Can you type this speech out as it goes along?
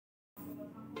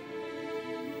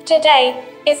Today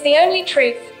is the only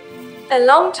truth. A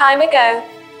long time ago,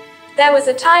 there was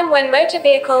a time when motor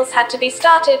vehicles had to be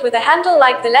started with a handle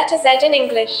like the letter Z in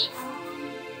English.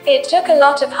 It took a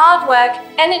lot of hard work,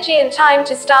 energy and time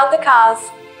to start the cars.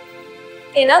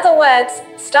 In other words,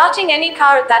 starting any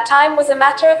car at that time was a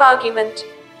matter of argument.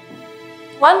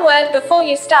 One word before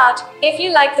you start: if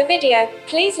you like the video,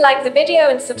 please like the video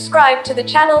and subscribe to the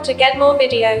channel to get more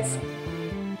videos.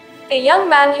 A young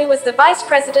man who was the vice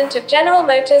president of General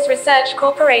Motors Research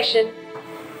Corporation.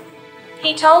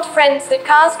 He told friends that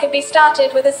cars could be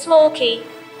started with a small key.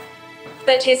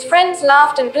 But his friends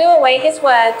laughed and blew away his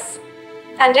words.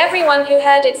 And everyone who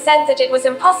heard it said that it was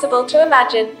impossible to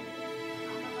imagine.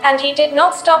 And he did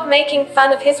not stop making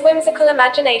fun of his whimsical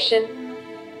imagination.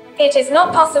 It is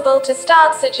not possible to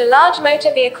start such a large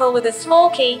motor vehicle with a small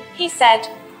key, he said.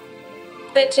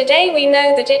 But today we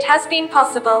know that it has been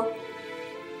possible.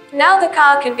 Now the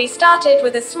car can be started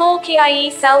with a small key, i.e.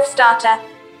 self-starter.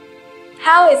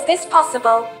 How is this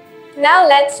possible? Now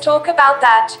let's talk about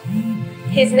that.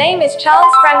 His name is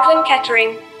Charles Franklin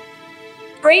Kettering,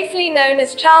 briefly known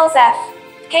as Charles F.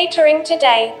 Kettering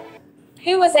today,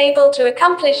 who was able to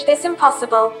accomplish this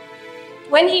impossible.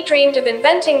 When he dreamed of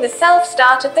inventing the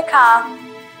self-start of the car,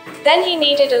 then he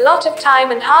needed a lot of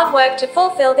time and hard work to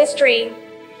fulfill this dream.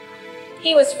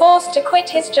 He was forced to quit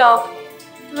his job.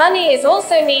 Money is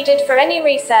also needed for any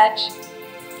research.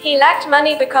 He lacked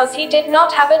money because he did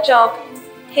not have a job.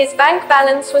 His bank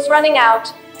balance was running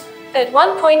out. At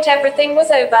one point everything was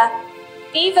over.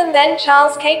 Even then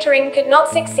Charles Kettering could not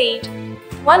succeed.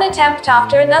 One attempt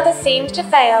after another seemed to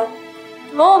fail.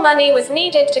 More money was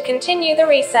needed to continue the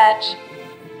research.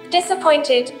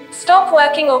 Disappointed, stop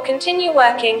working or continue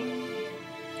working.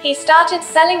 He started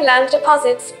selling land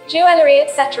deposits, jewelry,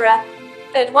 etc.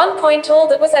 At one point all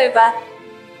that was over.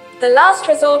 The last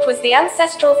resort was the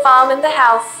ancestral farm and the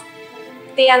house.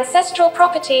 The ancestral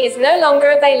property is no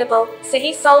longer available, so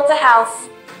he sold the house.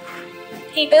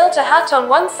 He built a hut on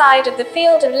one side of the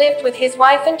field and lived with his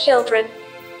wife and children.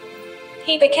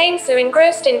 He became so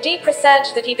engrossed in deep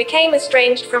research that he became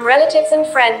estranged from relatives and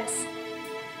friends.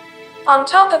 On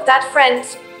top of that,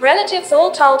 friends, relatives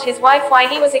all told his wife why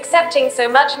he was accepting so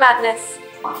much madness.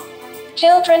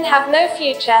 Children have no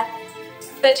future.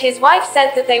 But his wife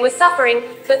said that they were suffering,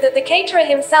 but that the caterer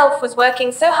himself was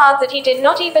working so hard that he did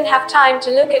not even have time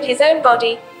to look at his own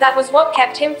body. That was what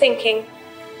kept him thinking.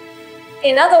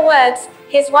 In other words,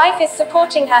 his wife is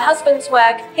supporting her husband's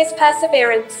work, his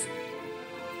perseverance.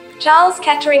 Charles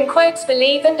Kettering quotes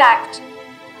believe and act.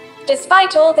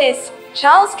 Despite all this,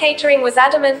 Charles Kettering was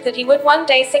adamant that he would one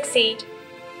day succeed.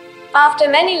 After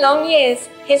many long years,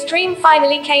 his dream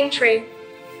finally came true.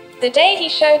 The day he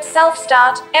showed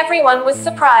self-start, everyone was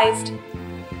surprised.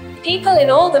 People in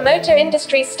all the motor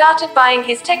industries started buying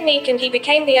his technique and he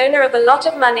became the owner of a lot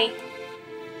of money.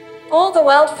 All the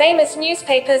world-famous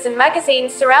newspapers and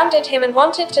magazines surrounded him and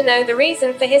wanted to know the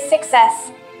reason for his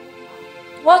success.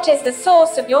 What is the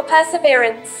source of your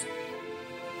perseverance?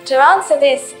 To answer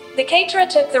this, the caterer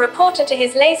took the reporter to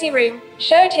his lazy room,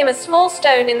 showed him a small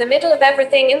stone in the middle of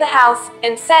everything in the house,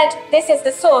 and said, "This is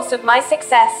the source of my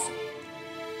success."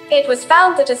 It was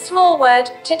found that a small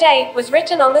word, "today," was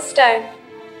written on the stone.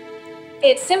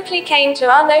 It simply came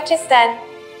to our notice then.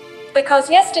 Because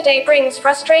yesterday brings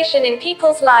frustration in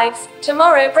people's lives,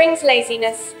 tomorrow brings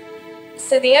laziness.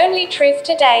 So the only truth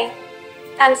today.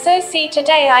 And so see,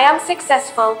 today I am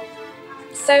successful.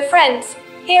 So friends,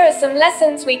 here are some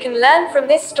lessons we can learn from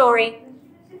this story.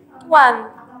 1.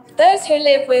 Those who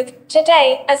live with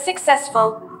today are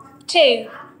successful. 2.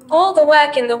 All the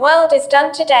work in the world is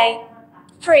done today.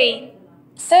 3.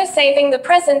 So saving the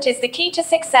present is the key to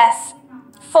success.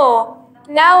 4.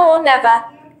 Now or never.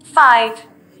 5.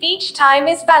 Each time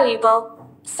is valuable.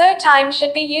 So time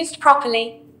should be used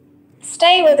properly.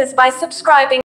 Stay with us by subscribing.